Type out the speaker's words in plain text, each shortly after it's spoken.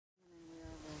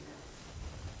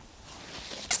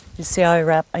You see how I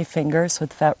wrap my fingers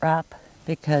with vet wrap?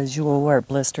 Because you will wear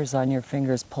blisters on your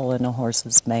fingers pulling a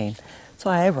horse's mane. So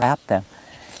I wrap them.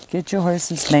 Get your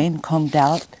horse's mane combed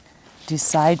out.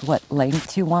 Decide what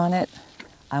length you want it.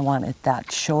 I want it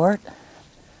that short.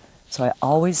 So I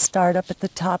always start up at the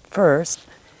top first.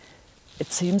 It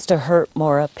seems to hurt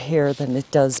more up here than it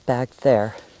does back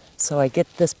there. So I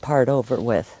get this part over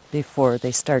with before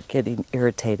they start getting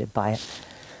irritated by it.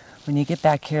 When you get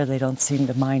back here, they don't seem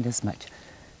to mind as much.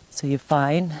 So you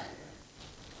find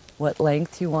what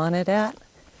length you want it at.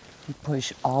 You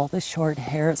push all the short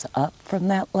hairs up from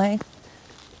that length,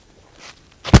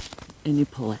 and you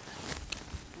pull it.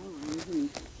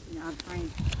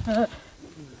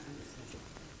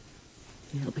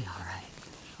 You'll be all right.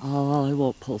 Oh, I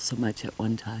won't pull so much at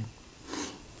one time.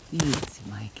 Easy,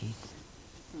 Mikey.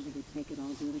 Take it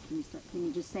all, do it. Can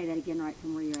you just say that again right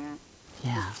from where you're at?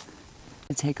 Yeah.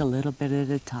 I take a little bit at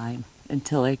a time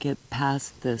until I get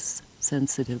past this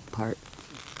sensitive part.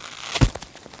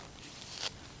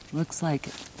 Looks like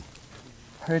it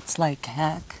hurts like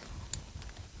heck.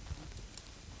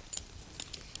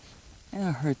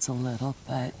 It hurts a little,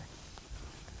 but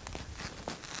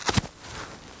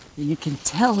you can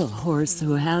tell a horse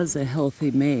who has a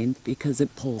healthy mane because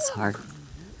it pulls hard.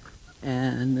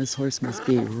 And this horse must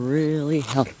be really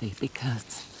healthy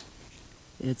because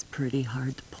it's pretty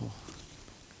hard to pull.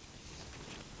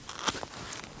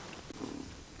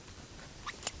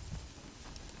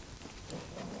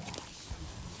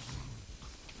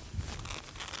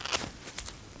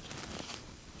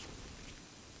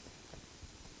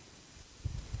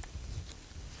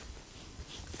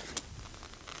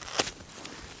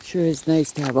 Sure is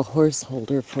nice to have a horse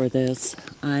holder for this.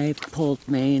 I pulled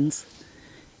manes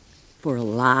for a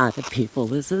lot of people.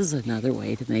 This is another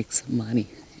way to make some money.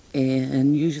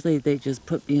 And usually they just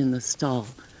put me in the stall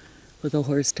with a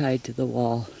horse tied to the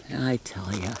wall. And I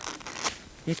tell you,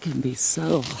 it can be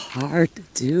so hard to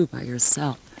do by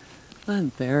yourself.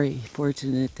 I'm very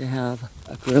fortunate to have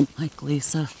a groom like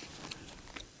Lisa.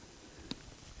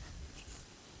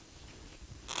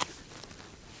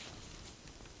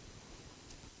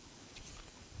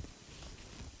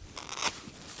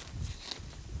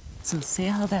 So see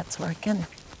how that's working?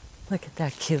 Look at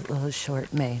that cute little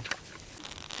short mane.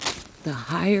 The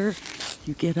higher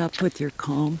you get up with your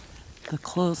comb, the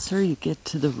closer you get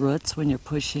to the roots when you're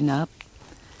pushing up,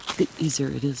 the easier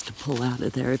it is to pull out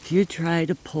of there. If you try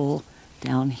to pull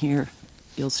down here,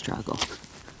 you'll struggle.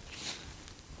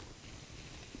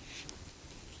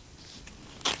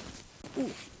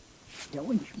 Ooh,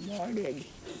 don't you want it?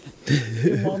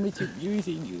 Your mommy's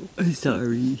abusing you. I'm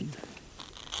sorry.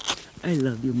 I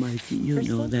love you, Mikey. You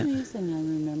know that. For some reason, I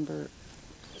remember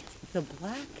the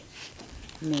black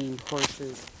maned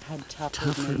horses had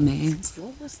tougher manes.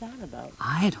 What was that about?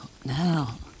 I don't know.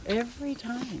 Every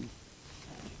time.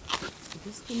 It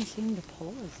just didn't seem to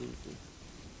pull as easy.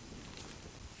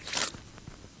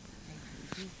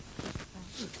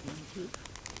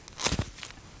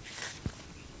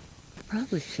 I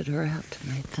probably should have wrapped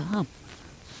my thumb.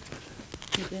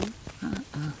 You didn't?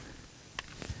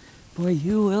 Boy,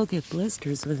 you will get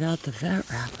blisters without the vet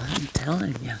wrap, I'm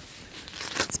telling you.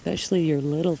 Especially your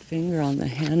little finger on the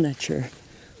hand that you're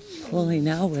pulling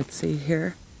out with. See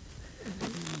here?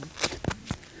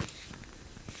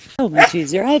 So much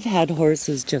easier. I've had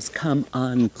horses just come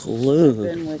unglued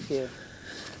I've been with you.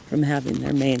 from having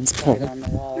their manes Right pulled. on the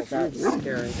wall. That's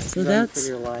scary. So Run that's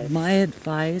for your life. my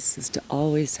advice, is to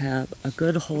always have a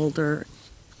good holder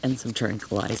and some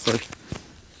tranquilizer.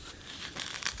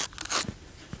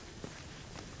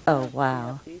 Oh,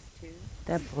 wow. These two.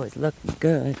 That boy's looking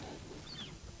good.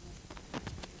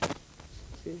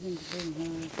 Susan's been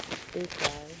here. Big guy.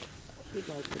 She'd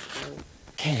like to go.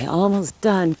 Okay, almost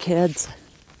done, kids.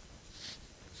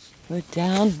 We're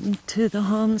down to the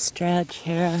home stretch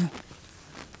here.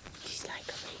 She's like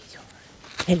a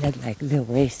racehorse. They look like little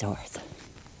racehorse.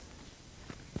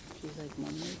 She's like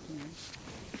Mom right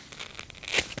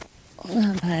Hold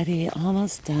on, buddy.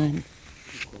 Almost done.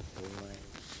 Good boy.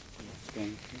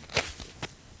 Thank you.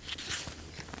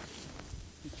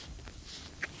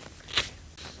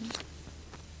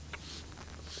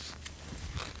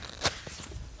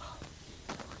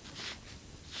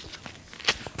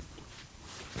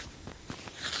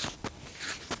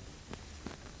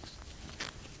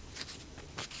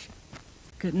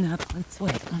 Good enough. Let's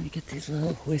wait. Let me get these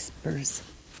little whispers.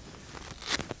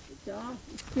 Good job.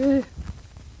 It's good.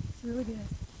 It's really good.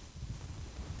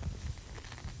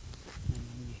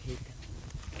 You hate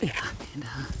that. Yeah, it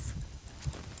does.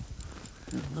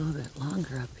 A little bit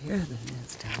longer up here than it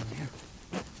is down here.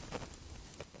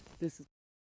 This is